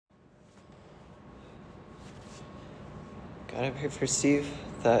God, I pray for Steve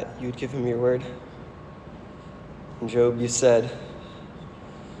that you would give him your word. In Job, you said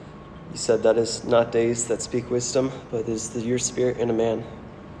that is not days that speak wisdom, but is your spirit in a man.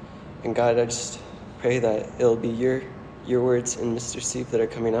 And God, I just pray that it'll be your words in Mr. Steve that are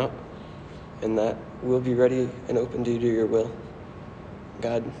coming out, and that we'll be ready and open to do your will.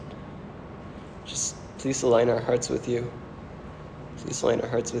 God, just please align our hearts with you. Please align our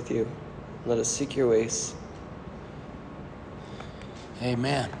hearts with you. Let us seek your ways.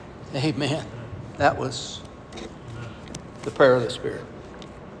 Amen. Amen. That was the prayer of the Spirit.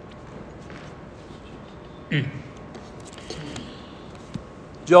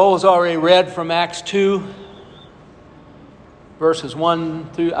 Joel has already read from Acts 2, verses 1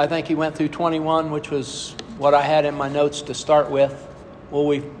 through, I think he went through 21, which was what I had in my notes to start with.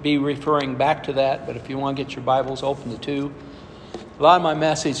 We'll be referring back to that, but if you want to get your Bibles open to 2. A lot of my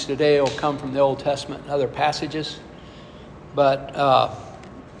message today will come from the Old Testament and other passages, but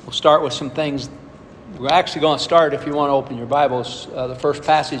we'll start with some things. We're actually going to start, if you want to open your Bibles, the first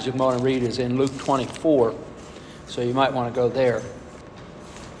passage I'm going to read is in Luke 24, so you might want to go there.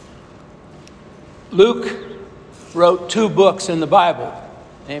 Luke wrote 2 books in the Bible.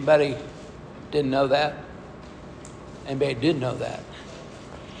 Anybody didn't know that? Anybody did know that?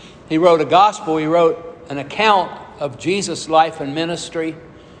 He wrote a gospel. He wrote an account of Jesus' life and ministry,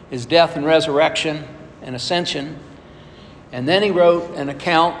 his death and resurrection and ascension. And then he wrote an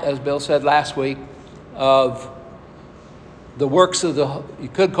account, as Bill said last week, of the works of you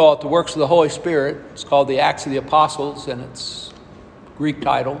could call it the works of the Holy Spirit. It's called the Acts of the Apostles, and it's Greek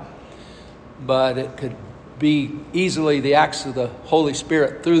title. But it could be easily the Acts of the Holy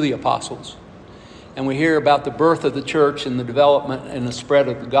Spirit through the apostles. And we hear about the birth of the church and the development and the spread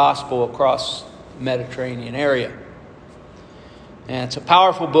of the gospel across the Mediterranean area. And it's a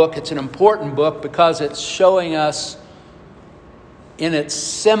powerful book. It's an important book because it's showing us in its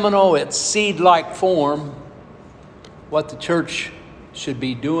seminal, its seed-like form, what the church should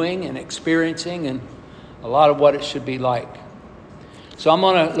be doing and experiencing, and a lot of what it should be like. So I'm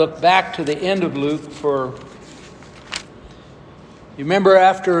going to look back to the end of Luke for... You remember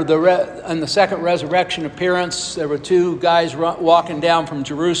after in the second resurrection appearance, there were 2 guys walking down from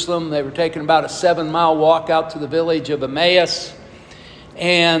Jerusalem. They were taking about a 7-mile walk out to the village of Emmaus.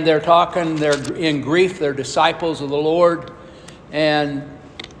 And they're talking, they're in grief, they're disciples of the Lord. And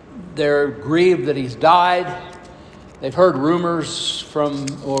they're grieved that he's died. They've heard rumors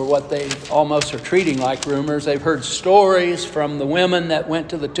or what they almost are treating like rumors. They've heard stories from the women that went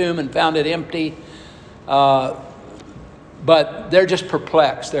to the tomb and found it empty. But they're just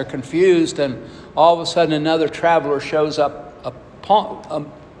perplexed. They're confused. And all of a sudden another traveler shows up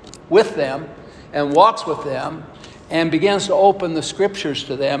with them and walks with them and begins to open the scriptures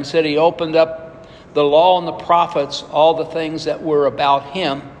to them. Said he opened up the law and the prophets, all the things that were about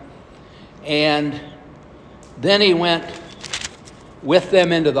him. And then he went with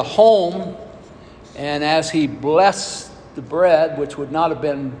them into the home. And as he blessed the bread, which would not have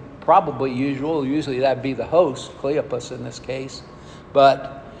been probably usually that'd be the host, Cleopas in this case.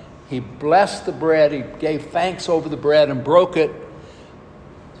 But he blessed the bread. He gave thanks over the bread and broke it.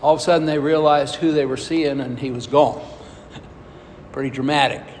 All of a sudden they realized who they were seeing, and he was gone. Pretty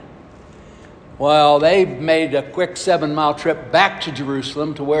dramatic. Well, they made a quick 7-mile trip back to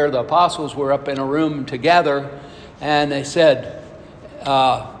Jerusalem to where the apostles were up in a room together. And they said,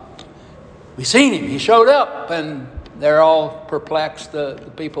 we seen him. He showed up. And they're all perplexed, the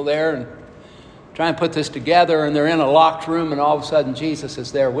people there, and trying to put this together. And they're in a locked room, and all of a sudden Jesus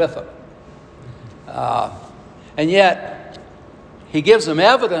is there with them. And yet, he gives them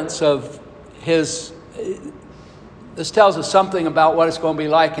evidence of his... This tells us something about what it's going to be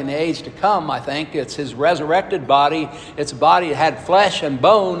like in the age to come, I think. It's his resurrected body. It's a body that had flesh and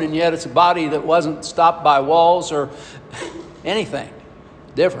bone, and yet it's a body that wasn't stopped by walls or anything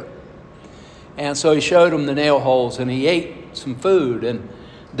different. And so he showed them the nail holes, and he ate some food. And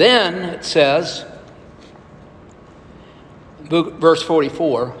then it says, verse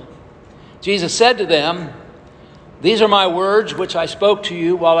 44, Jesus said to them, "These are my words which I spoke to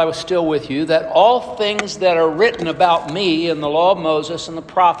you while I was still with you, that all things that are written about me in the law of Moses and the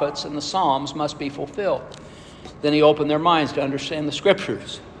prophets and the Psalms must be fulfilled." Then he opened their minds to understand the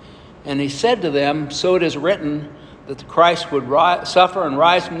scriptures. And he said to them, "So it is written that the Christ would suffer and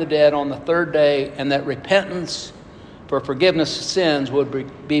rise from the dead on the 3rd day, and that repentance for forgiveness of sins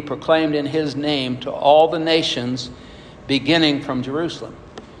would be proclaimed in his name to all the nations, beginning from Jerusalem.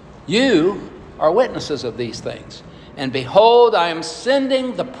 You are witnesses of these things. And behold, I am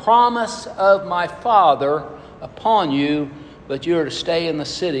sending the promise of my Father upon you, but you are to stay in the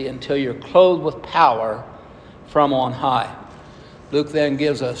city until you're clothed with power from on high. Luke then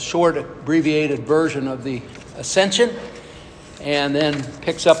gives a short, abbreviated version of the ascension, and then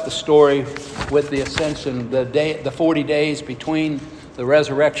picks up the story with the ascension, the 40 days between the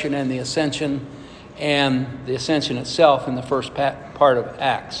resurrection and the ascension itself in the first part of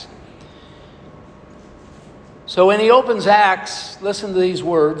Acts. So when he opens Acts, listen to these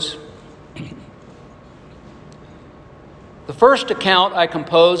words. The first account I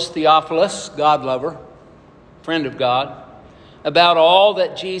composed, Theophilus, God lover, friend of God, about all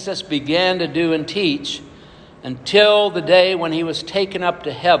that Jesus began to do and teach until the day when he was taken up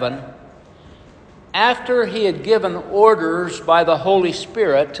to heaven, after he had given orders by the Holy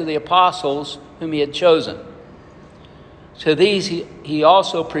Spirit to the apostles whom he had chosen. To these he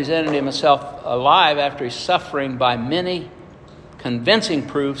also presented himself alive after his suffering by many convincing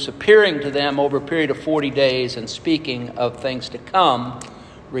proofs, appearing to them over a period of 40 days and speaking of things to come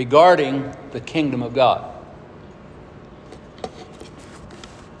regarding the kingdom of God.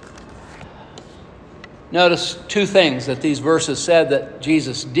 Notice two things that these verses said that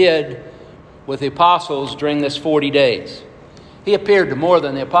Jesus did with the apostles during this 40 days. He appeared to more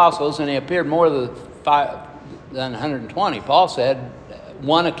than the apostles, and he appeared more than 120. Paul said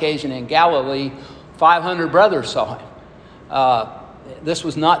one occasion in Galilee, 500 brothers saw him. This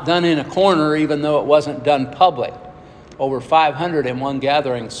was not done in a corner, even though it wasn't done public. Over 500 in one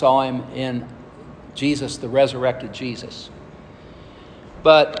gathering saw him in Jesus, the resurrected Jesus.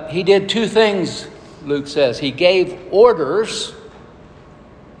 But he did two things, Luke says. He gave orders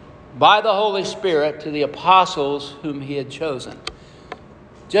by the Holy Spirit to the apostles whom he had chosen.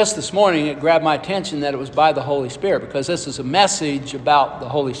 Just this morning, it grabbed my attention that it was by the Holy Spirit, because this is a message about the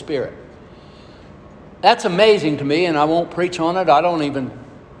Holy Spirit. That's amazing to me, and I won't preach on it. I don't even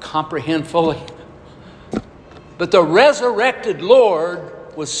comprehend fully. But the resurrected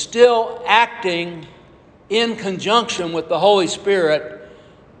Lord was still acting in conjunction with the Holy Spirit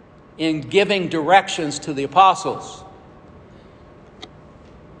in giving directions to the apostles.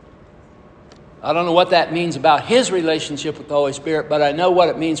 I don't know what that means about his relationship with the Holy Spirit, but I know what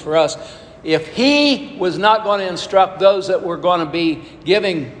it means for us. If he was not going to instruct those that were going to be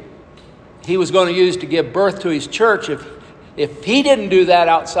giving, he was going to use to give birth to his church, if he didn't do that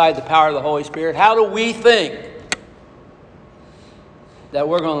outside the power of the Holy Spirit, how do we think that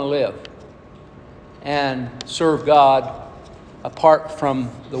we're going to live and serve God apart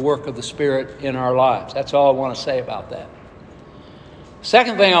from the work of the Spirit in our lives? That's all I want to say about that.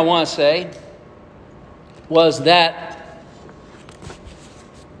 Second thing I want to say was that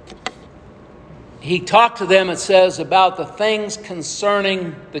he talked to them, it says, about the things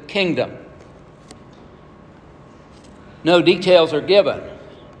concerning the kingdom. No details are given,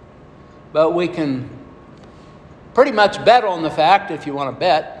 but we can pretty much bet on the fact, if you want to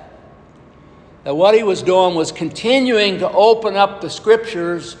bet, that what he was doing was continuing to open up the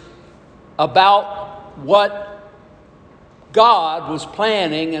scriptures about what God was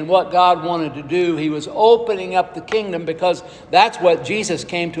planning and what God wanted to do. He was opening up the kingdom because that's what Jesus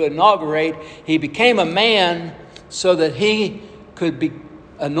came to inaugurate. He became a man so that he could be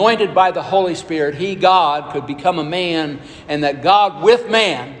anointed by the Holy Spirit. He, God, could become a man, and that God with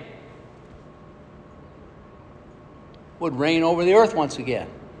man would reign over the earth once again.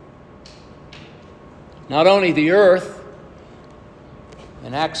 Not only the earth,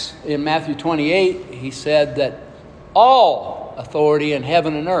 in Matthew 28, he said that all authority in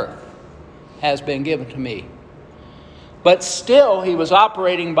heaven and earth has been given to me. But still, he was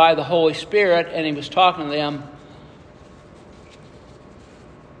operating by the Holy Spirit, and he was talking to them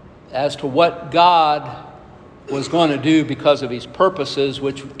as to what God was going to do because of his purposes,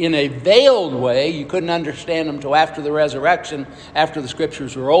 which in a veiled way, you couldn't understand them until after the resurrection, after the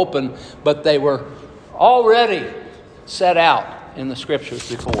scriptures were open, but they were already set out in the scriptures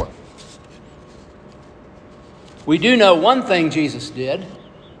before. We do know one thing Jesus did.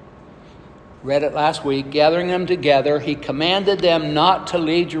 Read it last week. Gathering them together, he commanded them not to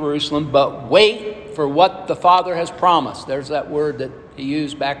leave Jerusalem, but wait for what the Father has promised. There's that word that he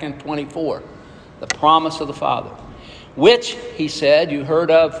used back in 24. The promise of the Father. Which, he said, you heard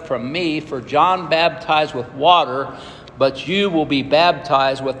of from me, for John baptized with water, but you will be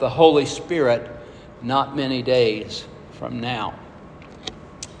baptized with the Holy Spirit not many days from now.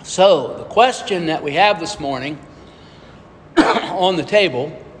 So, the question that we have this morning on the table,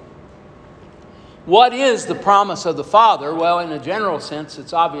 what is the promise of the Father? Well, in a general sense,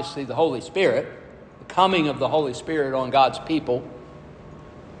 it's obviously the Holy Spirit, the coming of the Holy Spirit on God's people.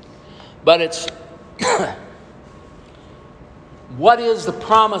 But it's what is the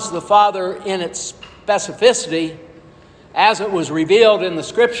promise of the Father in its specificity as it was revealed in the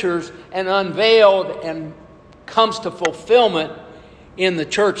Scriptures and unveiled and comes to fulfillment in the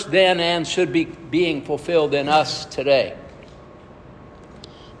church then and should be being fulfilled in us today.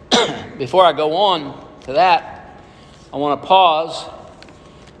 Before I go on to that, I want to pause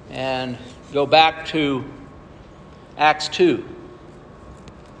and go back to Acts 2.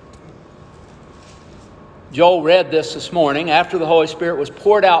 Joel read this morning. After the Holy Spirit was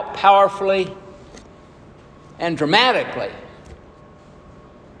poured out powerfully and dramatically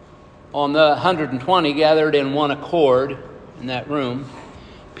on the 120 gathered in one accord in that room,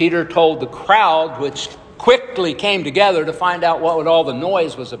 Peter told the crowd, which quickly came together to find out what all the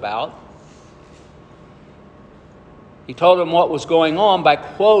noise was about. He told them what was going on by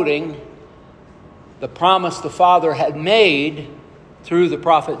quoting the promise the Father had made through the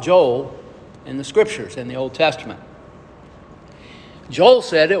prophet Joel in the Scriptures, in the Old Testament. Joel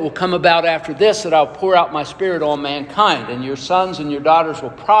said, "It will come about after this that I'll pour out my Spirit on mankind, and your sons and your daughters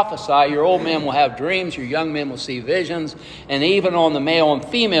will prophesy, your old men will have dreams, your young men will see visions, and even on the male and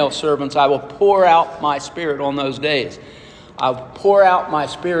female servants I will pour out my Spirit on those days. I'll pour out my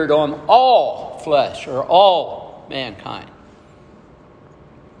Spirit on all flesh," or all mankind.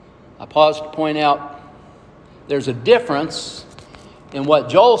 I pause to point out there's a difference in what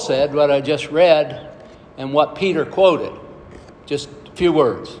Joel said, what I just read, and what Peter quoted. Just a few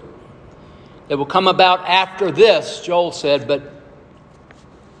words. It will come about after this, Joel said, but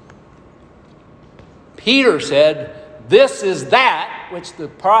Peter said, this is that which the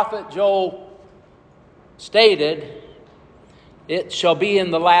prophet Joel stated, it shall be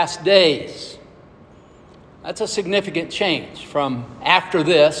in the last days. That's a significant change from after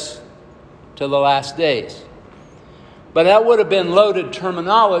this to the last days. But that would have been loaded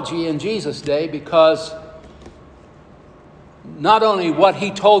terminology in Jesus' day, because not only what he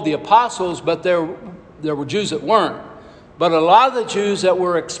told the apostles, but there were Jews that weren't. But a lot of the Jews that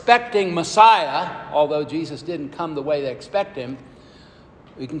were expecting Messiah, although Jesus didn't come the way they expect him,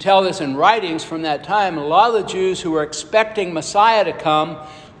 we can tell this in writings from that time, a lot of the Jews who were expecting Messiah to come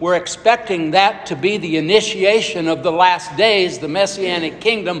were expecting that to be the initiation of the last days, the Messianic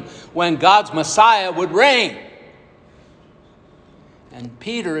kingdom, when God's Messiah would reign. And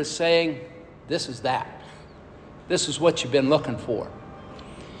Peter is saying, this is that. This is what you've been looking for.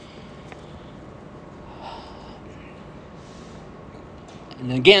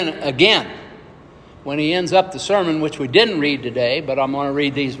 And again, when he ends up the sermon, which we didn't read today, but I'm going to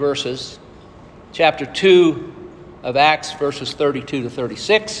read these verses, chapter 2 of Acts, verses 32 to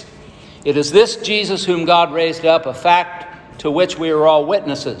 36. It is this Jesus whom God raised up, a fact to which we are all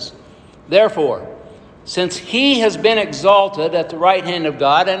witnesses. Therefore, since he has been exalted at the right hand of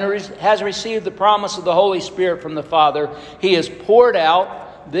God and has received the promise of the Holy Spirit from the Father, he has poured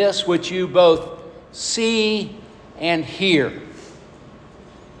out this which you both see and hear.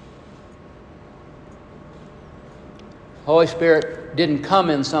 Holy Spirit didn't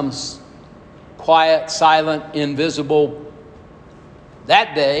come in some quiet, silent, invisible.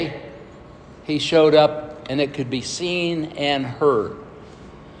 That day, he showed up and it could be seen and heard.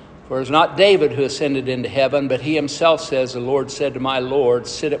 For it is not David who ascended into heaven, but he himself says, the Lord said to my Lord,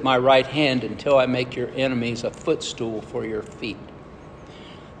 sit at my right hand until I make your enemies a footstool for your feet.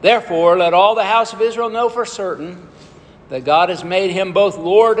 Therefore, let all the house of Israel know for certain that God has made him both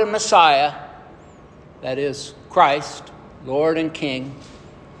Lord and Messiah, that is, Christ, Lord and King,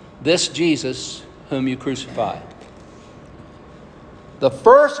 this Jesus whom you crucified. The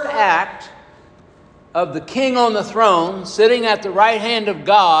first act of the king on the throne, sitting at the right hand of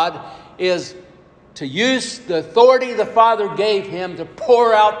God, is to use the authority the Father gave him to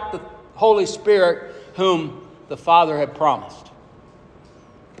pour out the Holy Spirit whom the Father had promised.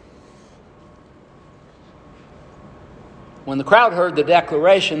 When the crowd heard the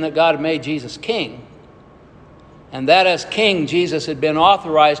declaration that God had made Jesus king, and that as king Jesus had been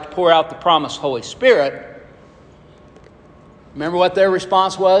authorized to pour out the promised Holy Spirit, remember what their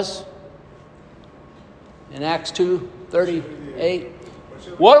response was? In Acts 2:38,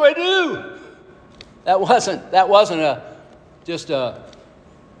 what do we do? That wasn't just a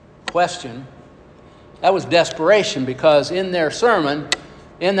question. That was desperation, because in that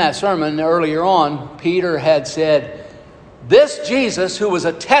sermon earlier on, Peter had said, this Jesus who was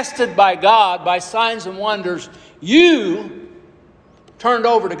attested by God by signs and wonders, you turned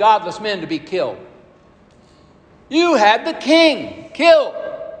over to godless men to be killed. You had the king killed.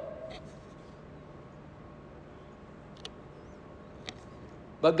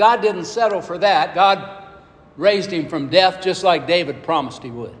 But God didn't settle for that. God raised him from death just like David promised he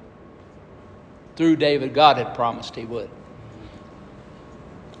would. Through David, God had promised he would.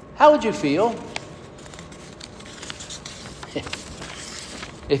 How would you feel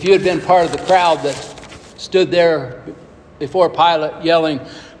if you had been part of the crowd that stood there before Pilate yelling,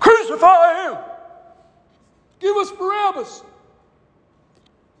 "Crucify him! Give us Barabbas!"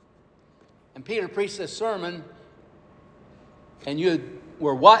 And Peter preached this sermon, and you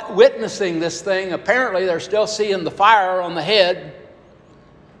were witnessing this thing. Apparently, they're still seeing the fire on the head,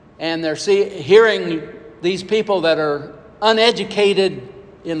 and they're hearing these people that are uneducated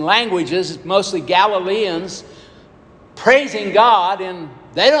in languages, mostly Galileans, praising God, and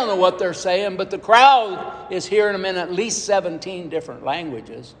they don't know what they're saying, but the crowd is hearing them in at least 17 different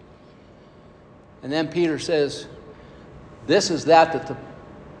languages. And then Peter says, this is that the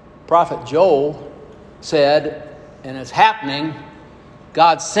prophet Joel said, and it's happening.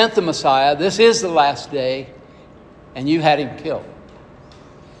 God sent the Messiah. This is the last day, and you had him killed.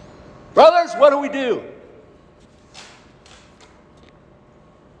 Brothers, what do we do?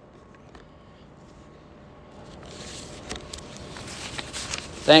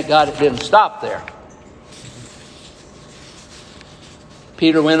 Thank God it didn't stop there.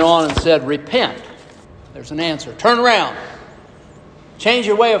 Peter went on and said, repent. There's an answer. Turn around. Change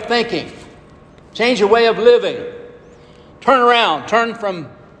your way of thinking. Change your way of living. Turn around. Turn from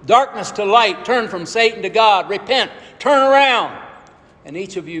darkness to light. Turn from Satan to God. Repent. Turn around. And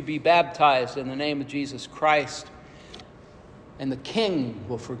each of you be baptized in the name of Jesus Christ. And the King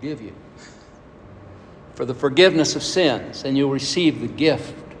will forgive you for the forgiveness of sins. And you'll receive the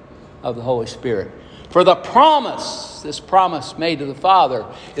gift of the Holy Spirit. For the promise, this promise made to the Father,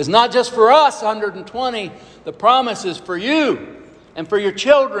 is not just for us, 120. The promise is for you and for your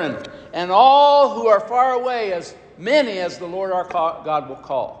children and all who are far away, as many as the Lord our God will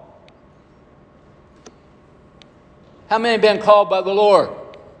call. How many have been called by the Lord?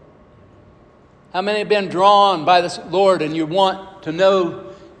 How many have been drawn by the Lord and you want to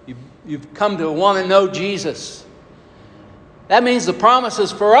know, you've come to want to know Jesus? That means the promise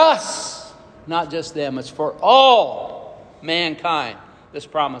is for us, not just them. It's for all mankind, this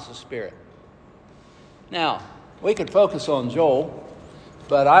promise of Spirit. Now, we could focus on Joel,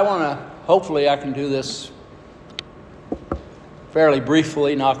 but hopefully I can do this fairly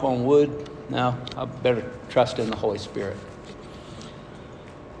briefly, knock on wood. No, I better trust in the Holy Spirit.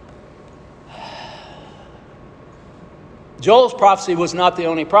 Joel's prophecy was not the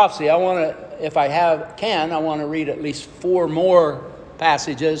only prophecy. I want to read at least 4 more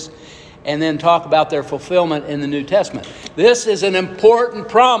passages and then talk about their fulfillment in the New Testament. This is an important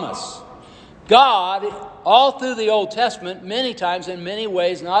promise. God, all through the Old Testament, many times in many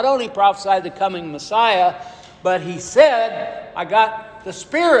ways, not only prophesied the coming Messiah, but he said, I got the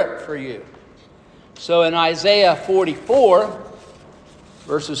Spirit for you. So in Isaiah 44,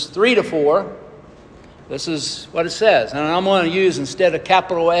 verses 3 to 4, this is what it says. And I'm going to use, instead of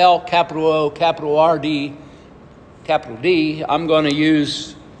capital L, capital O, capital R, D, capital D, I'm going to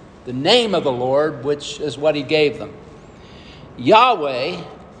use the name of the Lord, which is what he gave them. Yahweh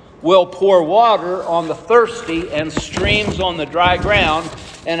will pour water on the thirsty and streams on the dry ground,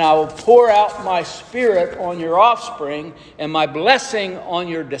 and I will pour out my Spirit on your offspring and my blessing on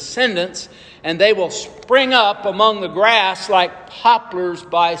your descendants, and they will spring up among the grass like poplars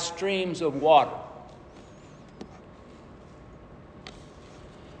by streams of water.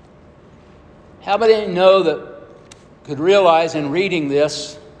 How many know that could realize in reading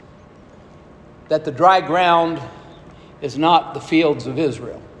this that the dry ground is not the fields of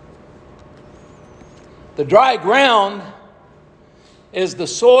Israel? The dry ground is the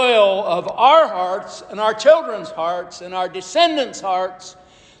soil of our hearts and our children's hearts and our descendants' hearts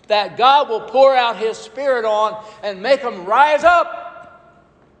that God will pour out his Spirit on and make them rise up.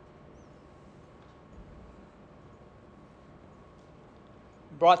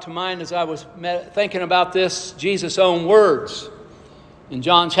 Brought to mind as I was thinking about this, Jesus' own words. In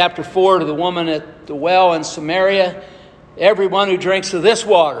John chapter 4 to the woman at the well in Samaria, everyone who drinks of this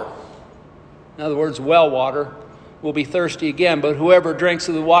water, in other words, well water, will be thirsty again. But whoever drinks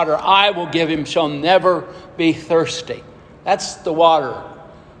of the water I will give him shall never be thirsty. That's the water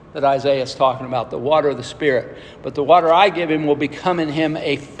that Isaiah is talking about, the water of the Spirit. But the water I give him will become in him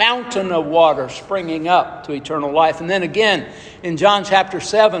a fountain of water springing up to eternal life. And then again, in John chapter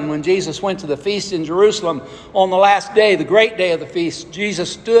 7, when Jesus went to the feast in Jerusalem on the last day, the great day of the feast,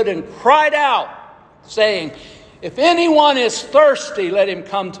 Jesus stood and cried out, saying, if anyone is thirsty, let him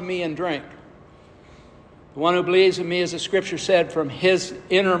come to me and drink. The one who believes in me, as the scripture said, from his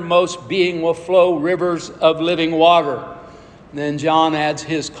innermost being will flow rivers of living water. Then John adds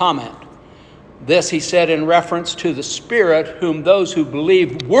his comment. This he said in reference to the Spirit, whom those who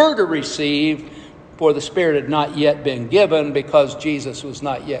believed were to receive, for the Spirit had not yet been given because Jesus was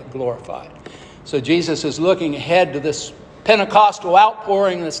not yet glorified. So Jesus is looking ahead to this Pentecostal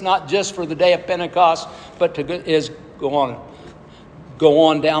outpouring that's not just for the day of Pentecost, but is go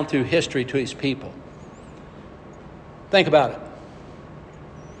on down through history to his people. Think about it.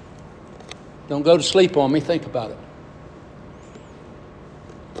 Don't go to sleep on me. Think about it.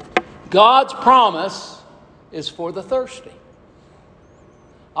 God's promise is for the thirsty.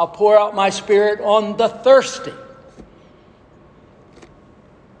 I'll pour out my Spirit on the thirsty.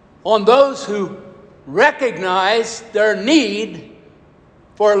 On those who recognize their need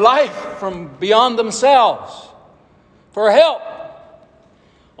for life from beyond themselves, for help.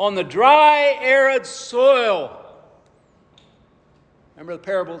 On the dry, arid soil. Remember the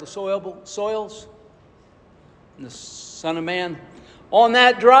parable of the soils? And the Son of Man? On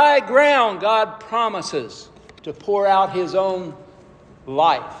that dry ground, God promises to pour out His own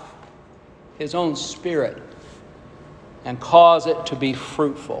life, His own Spirit, and cause it to be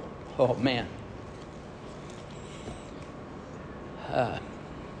fruitful. Oh, man.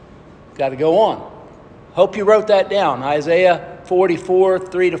 Got to go on. Hope you wrote that down. Isaiah 44,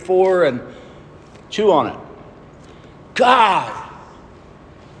 3-4, and chew on it. God,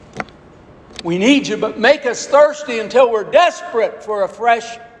 we need you, but make us thirsty until we're desperate for a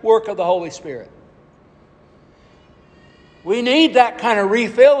fresh work of the Holy Spirit. We need that kind of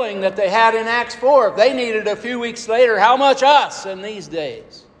refilling that they had in Acts 4. If they needed it a few weeks later, how much us in these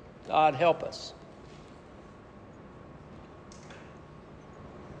days? God help us.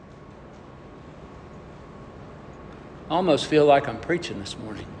 I almost feel like I'm preaching this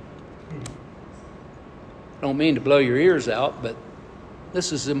morning. I don't mean to blow your ears out, but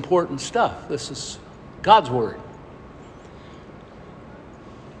this is important stuff. This is God's Word.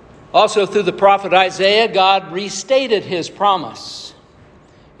 Also, through the prophet Isaiah, God restated His promise.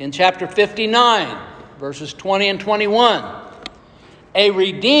 In chapter 59, verses 20 and 21, a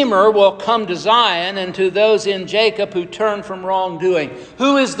Redeemer will come to Zion and to those in Jacob who turn from wrongdoing.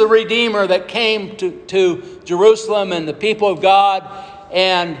 Who is the Redeemer that came to Jerusalem and the people of God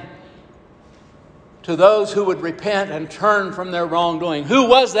and to those who would repent and turn from their wrongdoing? Who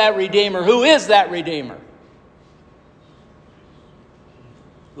was that Redeemer? Who is that Redeemer?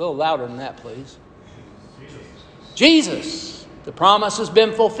 A little louder than that, please. Jesus. The promise has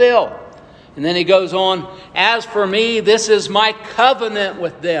been fulfilled. And then he goes on, as for me, this is my covenant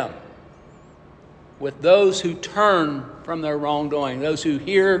with them, with those who turn from their wrongdoing, those who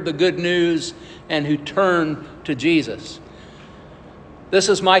hear the good news and who turn to Jesus. This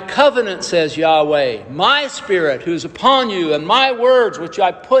is my covenant, says Yahweh, my Spirit who is upon you, and my words which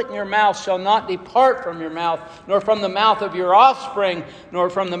I put in your mouth shall not depart from your mouth, nor from the mouth of your offspring, nor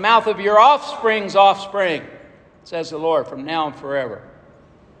from the mouth of your offspring's offspring, says the Lord, from now and forever.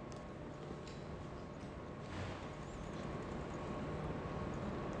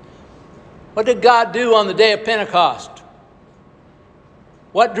 What did God do on the day of Pentecost?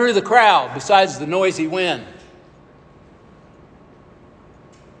 What drew the crowd besides the noisy wind?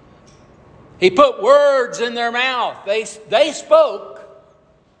 He put words in their mouth. They spoke,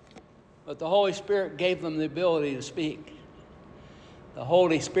 but the Holy Spirit gave them the ability to speak. The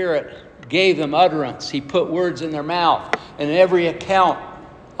Holy Spirit gave them utterance. He put words in their mouth. And every account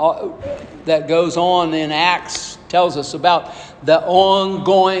that goes on in Acts tells us about the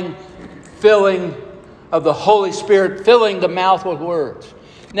ongoing filling of the Holy Spirit, filling the mouth with words.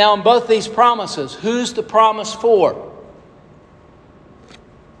 Now, in both these promises, who's the promise for?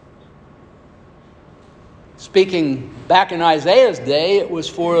 Speaking back in Isaiah's day, it was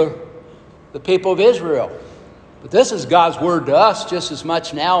for the people of Israel. But this is God's word to us just as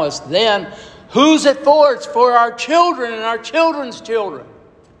much now as then. Who's it for? It's for our children and our children's children.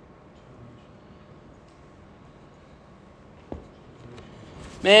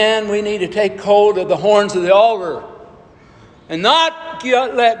 Man, we need to take hold of the horns of the altar and not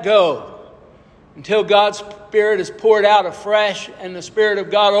let go until God's Spirit is poured out afresh and the Spirit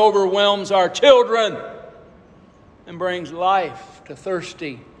of God overwhelms our children and brings life to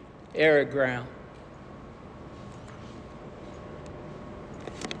thirsty, arid ground.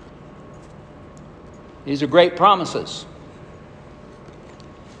 These are great promises.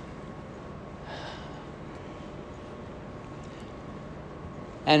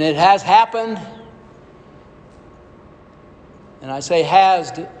 And it has happened, and I say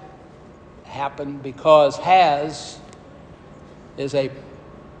has happened because has is a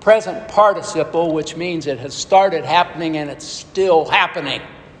present participle, which means it has started happening and it's still happening.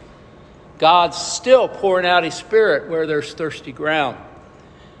 God's still pouring out His Spirit where there's thirsty ground.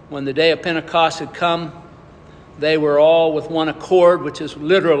 When the day of Pentecost had come, they were all with one accord, which is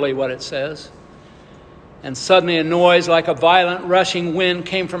literally what it says. And suddenly a noise like a violent rushing wind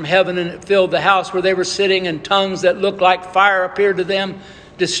came from heaven, and it filled the house where they were sitting, and tongues that looked like fire appeared to them,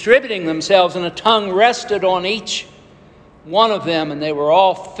 distributing themselves, and a tongue rested on each one of them, and they were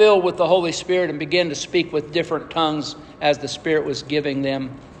all filled with the Holy Spirit and began to speak with different tongues as the Spirit was giving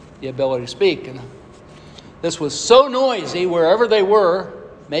them the ability to speak. And this was so noisy wherever they were,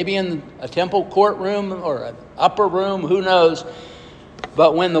 maybe in a temple courtroom or an upper room, who knows.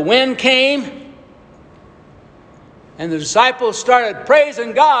 But when the wind came, and the disciples started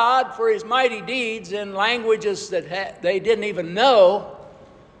praising God for His mighty deeds in languages that they didn't even know,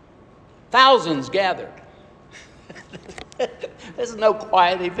 thousands gathered. This is no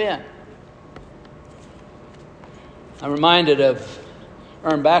quiet event. I'm reminded of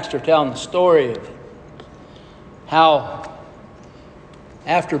Ern Baxter telling the story of how,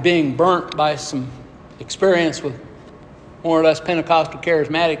 after being burnt by some experience with more or less Pentecostal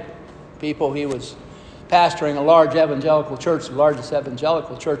charismatic people, he was pastoring a large evangelical church, the largest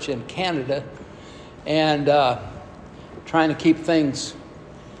evangelical church in Canada, and trying to keep things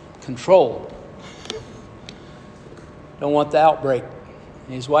controlled. Don't want the outbreak.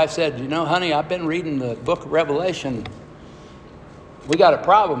 And his wife said, "You know, honey, I've been reading the book of Revelation. We got a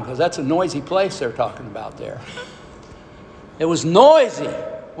problem because that's a noisy place they're talking about there." It was noisy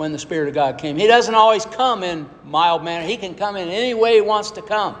when the Spirit of God came. He doesn't always come in mild manner. He can come in any way He wants to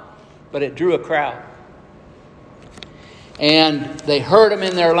come. But it drew a crowd. And they heard Him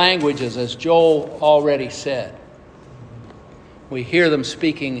in their languages, as Joel already said. We hear them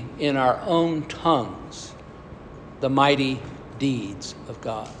speaking in our own tongues the mighty deeds of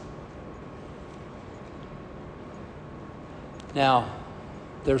God. Now,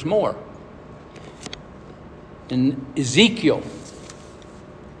 there's more. In Ezekiel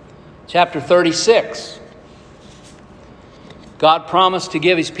chapter 36, God promised to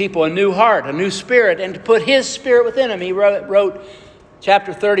give His people a new heart, a new spirit, and to put His Spirit within them. He wrote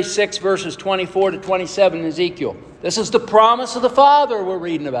chapter 36, verses 24 to 27 in Ezekiel. This is the promise of the Father we're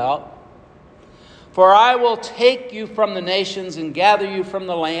reading about. "For I will take you from the nations and gather you from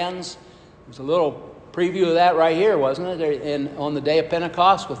the lands." There's a little preview of that right here, wasn't it? On the day of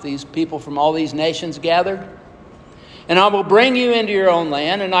Pentecost, with these people from all these nations gathered. "And I will bring you into your own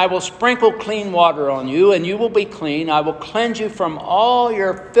land, and I will sprinkle clean water on you, and you will be clean. I will cleanse you from all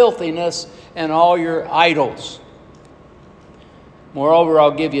your filthiness and all your idols. Moreover,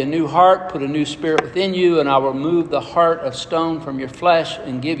 I'll give you a new heart, put a new spirit within you, and I will remove the heart of stone from your flesh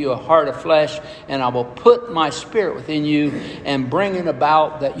and give you a heart of flesh, and I will put my spirit within you and bring it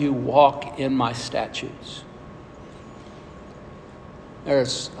about that you walk in my statutes."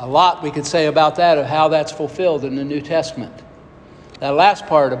 There's a lot we could say about that, of how that's fulfilled in the New Testament. That last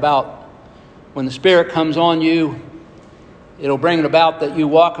part about when the Spirit comes on you, it'll bring it about that you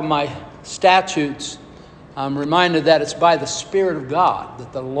walk in my statutes. I'm reminded that it's by the Spirit of God,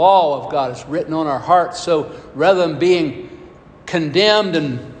 that the law of God is written on our hearts. So rather than being condemned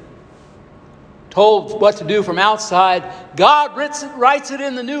and told what to do from outside, God writes it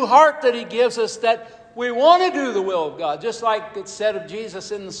in the new heart that He gives us, that we want to do the will of God. Just like it said of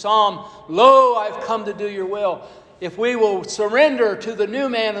Jesus in the Psalm, "Lo, I've come to do your will." If we will surrender to the new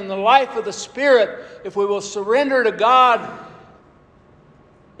man and the life of the Spirit, if we will surrender to God,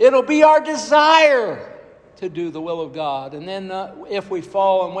 it'll be our desire to do the will of God. And then if we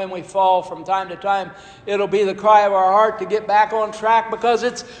fall, and when we fall from time to time, it'll be the cry of our heart to get back on track, because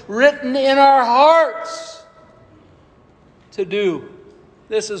it's written in our hearts to do.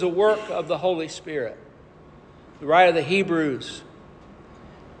 This is a work of the Holy Spirit. The writer of the Hebrews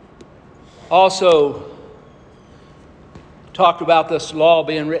also talked about this law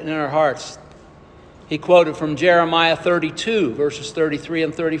being written in our hearts. He quoted from Jeremiah 32, verses 33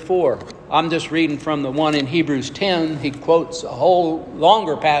 and 34. I'm just reading from the one in Hebrews 10. He quotes a whole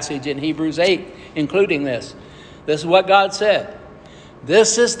longer passage in Hebrews 8, including this. This is what God said.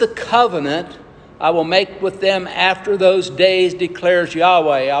 "This is the covenant I will make with them after those days, declares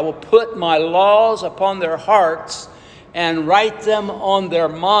Yahweh. I will put my laws upon their hearts and write them on their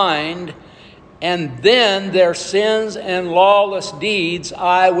mind, and then their sins and lawless deeds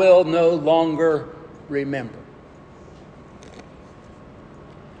I will no longer remember."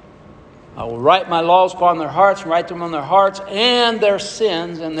 I will write my laws upon their hearts and write them on their hearts, and their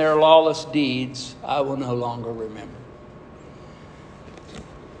sins and their lawless deeds I will no longer remember.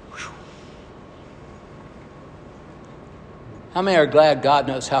 Whew. How many are glad God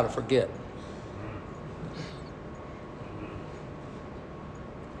knows how to forget?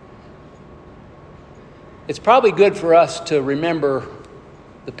 It's probably good for us to remember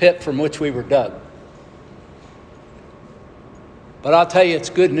the pit from which we were dug. But I'll tell you, it's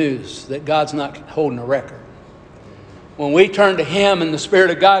good news that God's not holding a record. When we turn to Him and the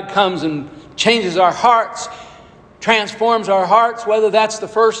Spirit of God comes and changes our hearts, transforms our hearts, whether that's the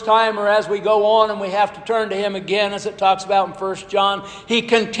first time or as we go on and we have to turn to Him again, as it talks about in 1 John, He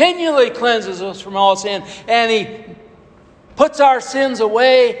continually cleanses us from all sin, and He puts our sins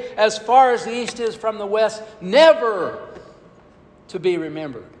away as far as the east is from the west, never to be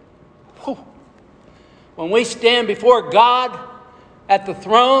remembered. Whew. When we stand before God at the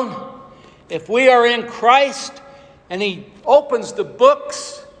throne, if we are in Christ and He opens the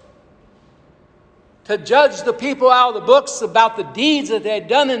books to judge the people out of the books about the deeds that they've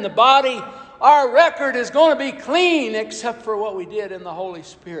done in the body, our record is going to be clean except for what we did in the Holy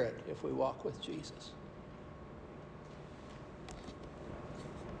Spirit if we walk with Jesus.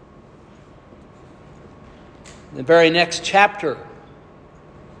 The very next chapter,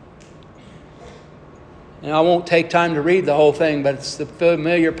 and I won't take time to read the whole thing, but it's the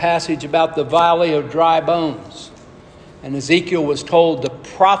familiar passage about the valley of dry bones. And Ezekiel was told to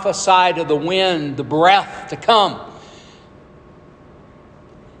prophesy to the wind, the breath to come.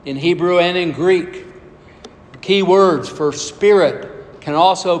 In Hebrew and in Greek, the key words for spirit can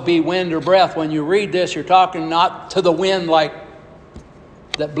also be wind or breath. When you read this, you're talking not to the wind like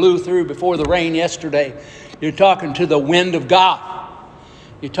that blew through before the rain yesterday. You're talking to the wind of God.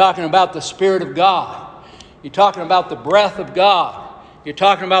 You're talking about the Spirit of God. You're talking about the breath of God. You're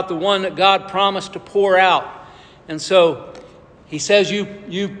talking about the one that God promised to pour out. And so He says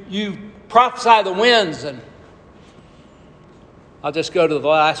you prophesy the winds. And I'll just go to the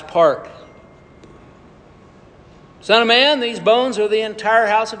last part. Son of man, these bones are the entire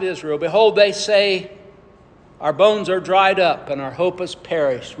house of Israel. Behold, they say, our bones are dried up and our hope has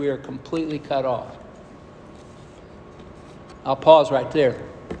perished. We are completely cut off. I'll pause right there.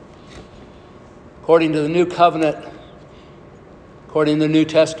 According to the New Covenant, according to the New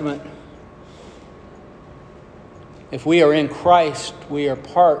Testament, if we are in Christ, we are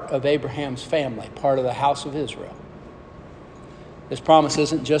part of Abraham's family, part of the house of Israel. This promise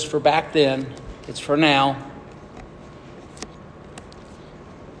isn't just for back then, it's for now.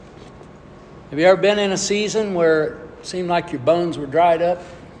 Have you ever been in a season where it seemed like your bones were dried up,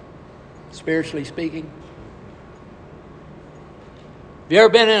 spiritually speaking? Have you ever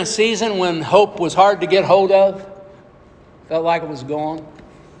been in a season when hope was hard to get hold of? Felt like it was gone?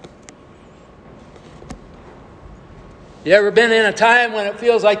 You ever been in a time when it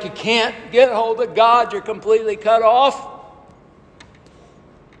feels like you can't get hold of God, you're completely cut off?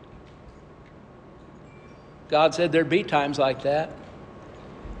 God said there'd be times like that.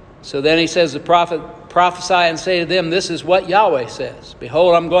 So then He says, the prophet, prophesy and say to them, this is what Yahweh says.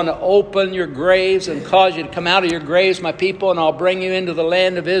 Behold, I'm going to open your graves and cause you to come out of your graves, my people, and I'll bring you into the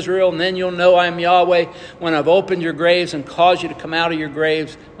land of Israel. And then you'll know I'm Yahweh when I've opened your graves and caused you to come out of your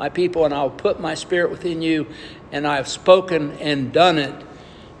graves, my people, and I'll put my spirit within you. And I have spoken and done it,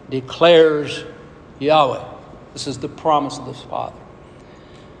 declares Yahweh. This is the promise of the Father.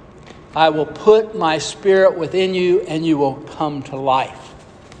 I will put my spirit within you and you will come to life.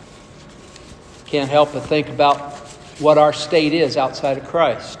 Can't help but think about what our state is outside of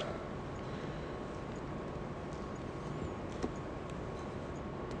Christ.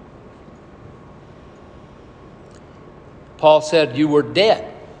 Paul said, you were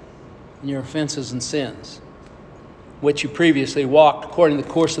dead in your offenses and sins, which you previously walked according to the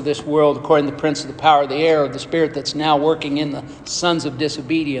course of this world, according to the prince of the power of the air, of the spirit that's now working in the sons of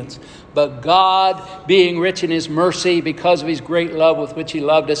disobedience. But God, being rich in His mercy, because of His great love with which He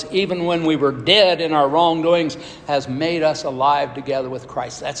loved us, even when we were dead in our wrongdoings, has made us alive together with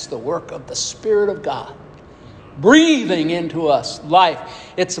Christ. That's the work of the Spirit of God, breathing into us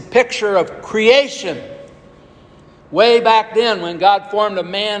life. It's a picture of creation. Way back then, when God formed a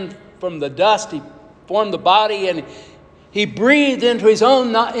man from the dust, He formed the body and He breathed into his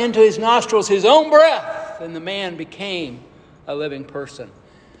nostrils his own breath, and the man became a living person.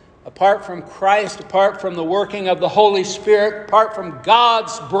 Apart from Christ, apart from the working of the Holy Spirit, apart from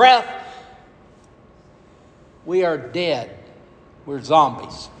God's breath, we are dead. We're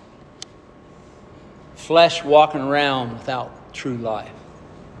zombies. Flesh walking around without true life.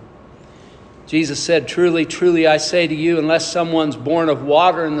 Jesus said, truly, truly, I say to you, unless someone's born of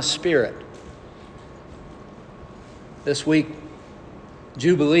water and the Spirit. This week,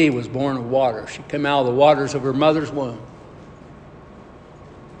 Jubilee was born of water. She came out of the waters of her mother's womb.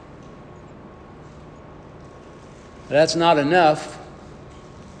 But that's not enough.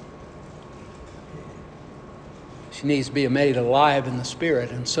 She needs to be made alive in the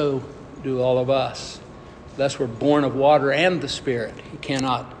Spirit, and so do all of us. Unless we're born of water and the Spirit, He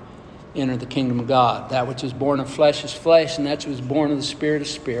cannot enter the kingdom of God. That which is born of flesh is flesh, and that which is born of the Spirit is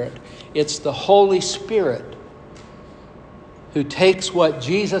spirit. It's the Holy Spirit who takes what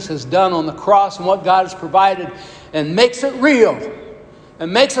Jesus has done on the cross and what God has provided and makes it real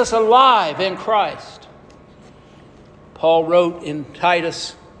and makes us alive in Christ. Paul wrote in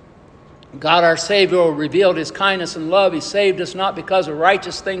Titus, God our Savior revealed His kindness and love. He saved us not because of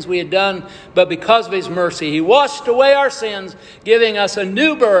righteous things we had done, but because of His mercy. He washed away our sins, giving us a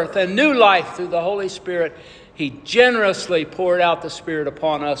new birth and new life through the Holy Spirit. He generously poured out the Spirit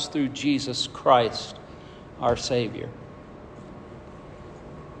upon us through Jesus Christ, our Savior.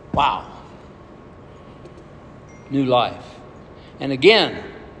 Wow. New life. And again,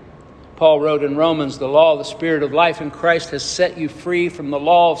 Paul wrote in Romans, the law of the Spirit of life in Christ has set you free from the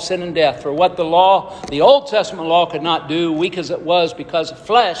law of sin and death. For what the Old Testament law could not do, weak as it was because of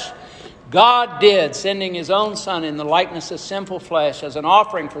flesh, God did, sending His own Son in the likeness of sinful flesh as an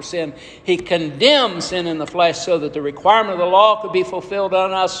offering for sin. He condemned sin in the flesh so that the requirement of the law could be fulfilled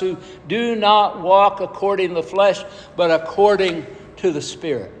on us who do not walk according to the flesh, but according to the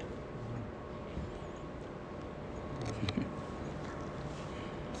Spirit.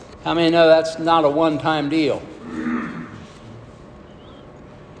 How many know that's not a one-time deal?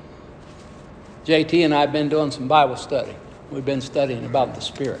 JT and I have been doing some Bible study. We've been studying about the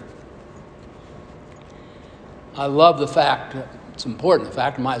Spirit. I love the fact, it's important, the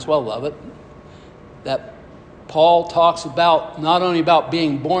fact, I might as well love it, that Paul talks about not only about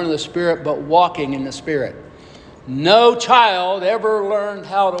being born of the Spirit, but walking in the Spirit. No child ever learned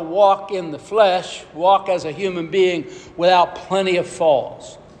how to walk in the flesh, walk as a human being, without plenty of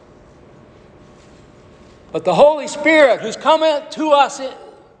falls. But the Holy Spirit, who's come to us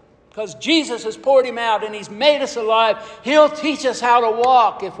because Jesus has poured Him out and He's made us alive, He'll teach us how to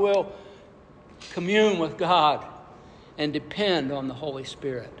walk if we'll commune with God and depend on the Holy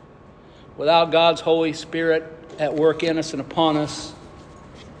Spirit. Without God's Holy Spirit at work in us and upon us,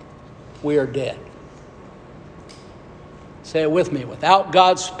 we are dead. Say it with me. Without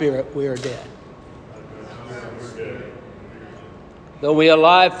God's Spirit, we are dead. Though we are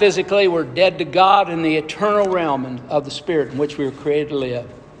alive physically, we're dead to God in the eternal realm of the Spirit in which we were created to live.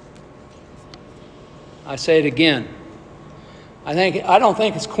 I say it again. I don't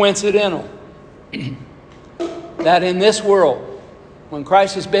think it's coincidental that in this world, when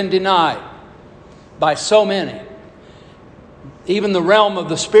Christ has been denied by so many, even the realm of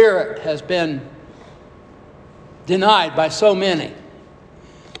the Spirit has been denied by so many.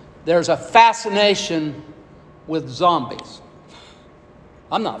 There's a fascination with zombies.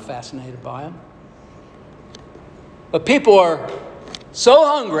 I'm not fascinated by them. But people are so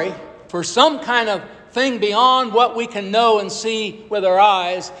hungry for some kind of thing beyond what we can know and see with our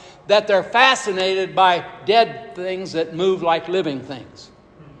eyes that they're fascinated by dead things that move like living things.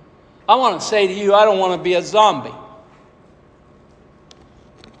 I want to say to you, I don't want to be a zombie.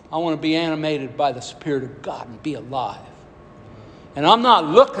 I want to be animated by the Spirit of God and be alive. And I'm not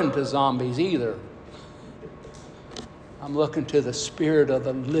looking to zombies either. I'm looking to the Spirit of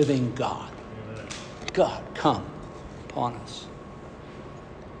the living God. God, come upon us.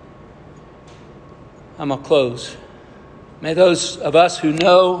 I'm going to close. May those of us who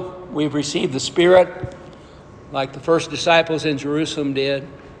know we've received the Spirit, like the first disciples in Jerusalem did,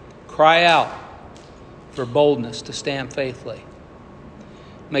 cry out for boldness to stand faithfully.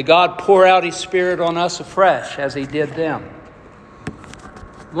 May God pour out His Spirit on us afresh as He did them.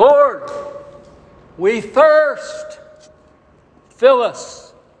 Lord, we thirst. Fill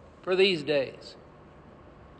us for these days.